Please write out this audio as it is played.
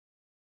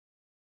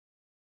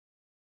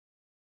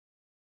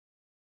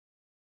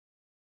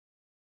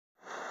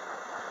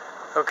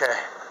Okay,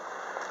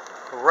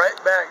 right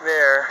back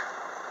there,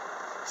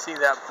 see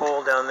that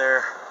pole down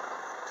there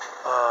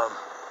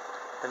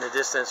in the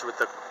distance with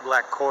the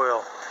black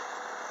coil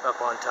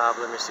up on top.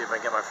 Let me see if I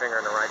can get my finger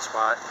in the right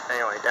spot.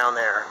 Anyway, down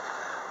there.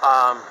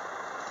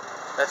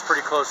 That's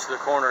pretty close to the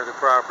corner of the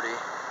property.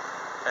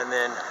 And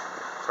then,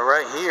 so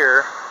right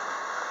here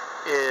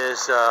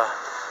is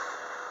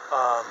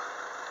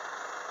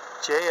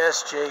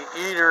JSJ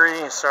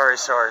Eatery and Sorry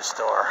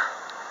Store.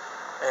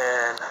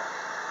 And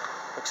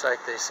looks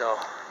like they sell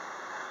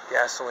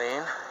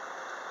gasoline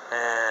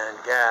and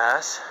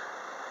gas.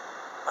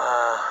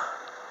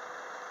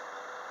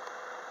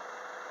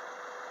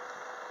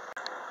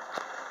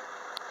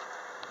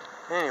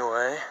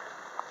 Anyway,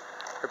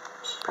 they're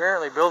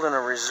apparently building a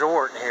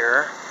resort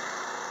here.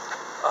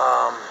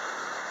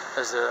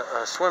 There's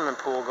a swimming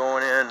pool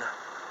going in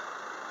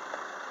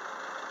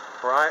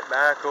right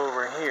back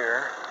over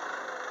here,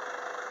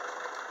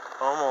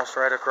 almost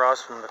right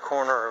across from the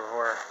corner of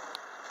where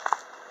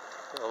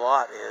the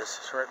lot is.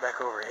 It's right back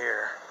over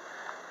here.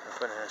 They're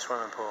putting in a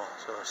swimming pool.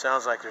 So it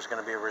sounds like there's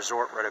going to be a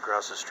resort right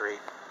across the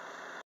street.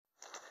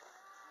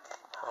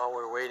 While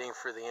we're waiting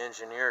for the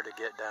engineer to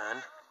get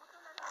done,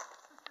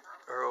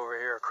 we're over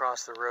here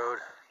across the road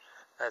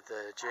at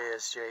the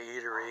JSJ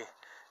Eatery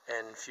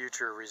and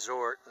Future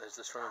Resort. There's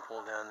the swimming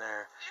pool down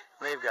there.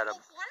 And they've got a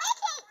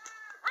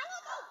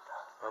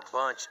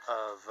bunch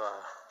of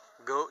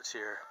goats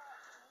here,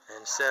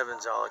 and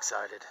Seven's all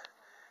excited.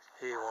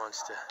 He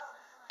wants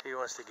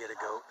to get a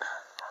goat.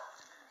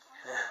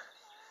 Yeah,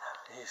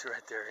 he's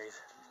right there.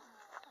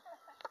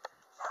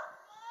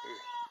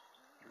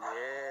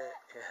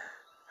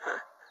 Yeah.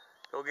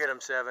 Go get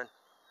him, Seven.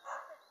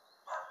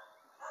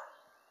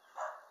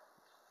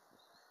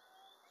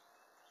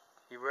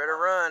 You better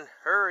run.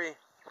 Hurry.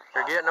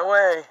 They're getting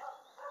away.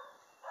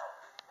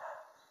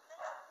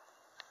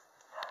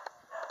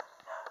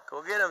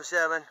 Go get him,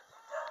 Seven.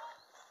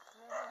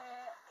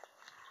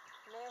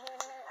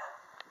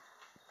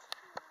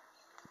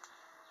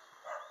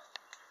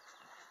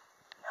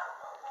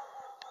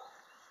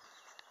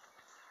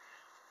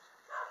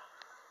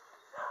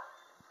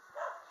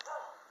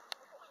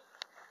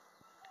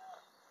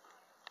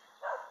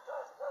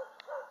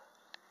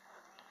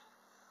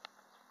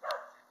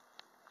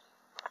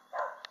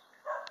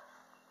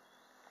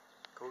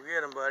 Go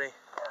get him, buddy.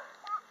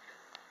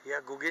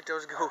 Yeah, go get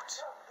those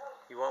goats.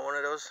 You want one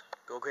of those?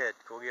 Go ahead.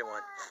 Go get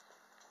one.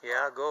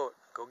 Yeah, goat.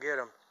 Go get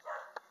him.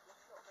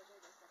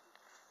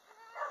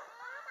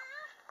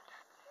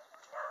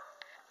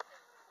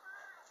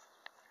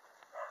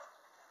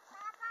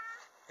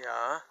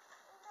 Yeah.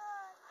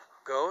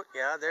 Goat?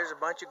 Yeah, there's a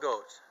bunch of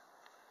goats.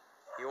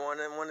 You want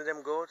one of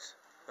them goats?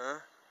 Huh?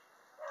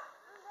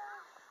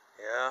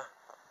 Yeah.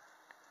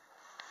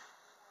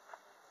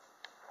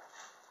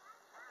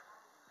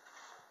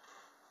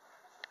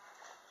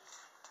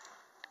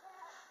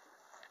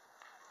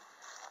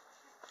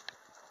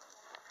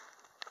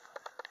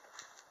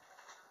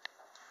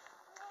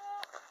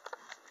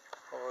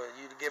 Oh,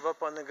 you give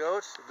up on the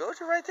goats? The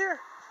goats are right there.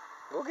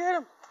 Go get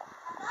them.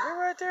 They're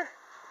right there.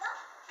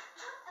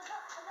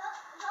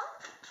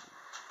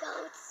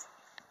 Goats.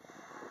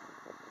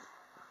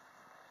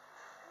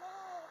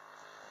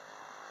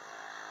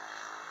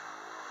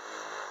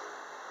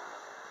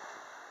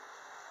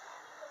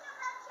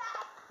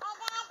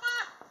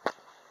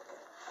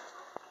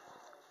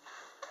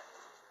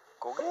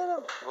 Go get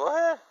them. Go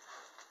ahead.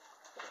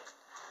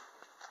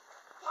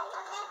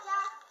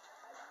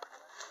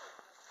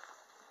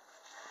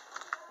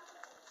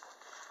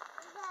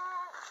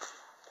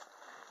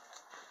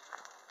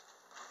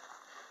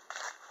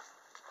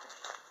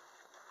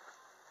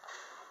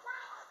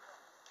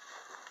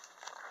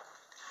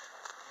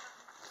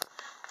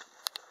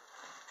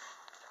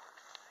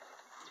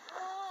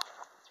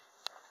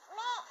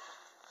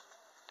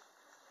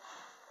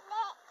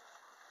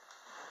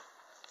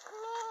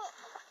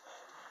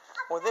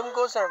 Well, them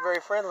goats aren't very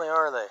friendly,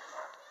 are they?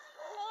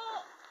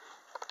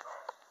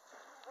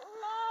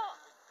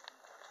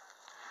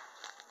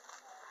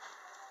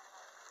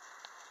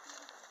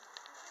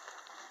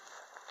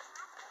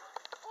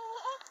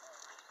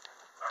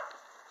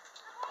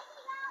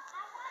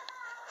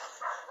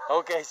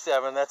 Okay,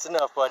 Seven, that's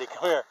enough, buddy.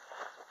 Come here.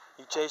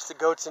 You chased the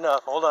goats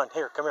enough. Hold on.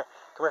 Here, come here.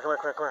 Come here, come here,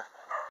 come here, come here.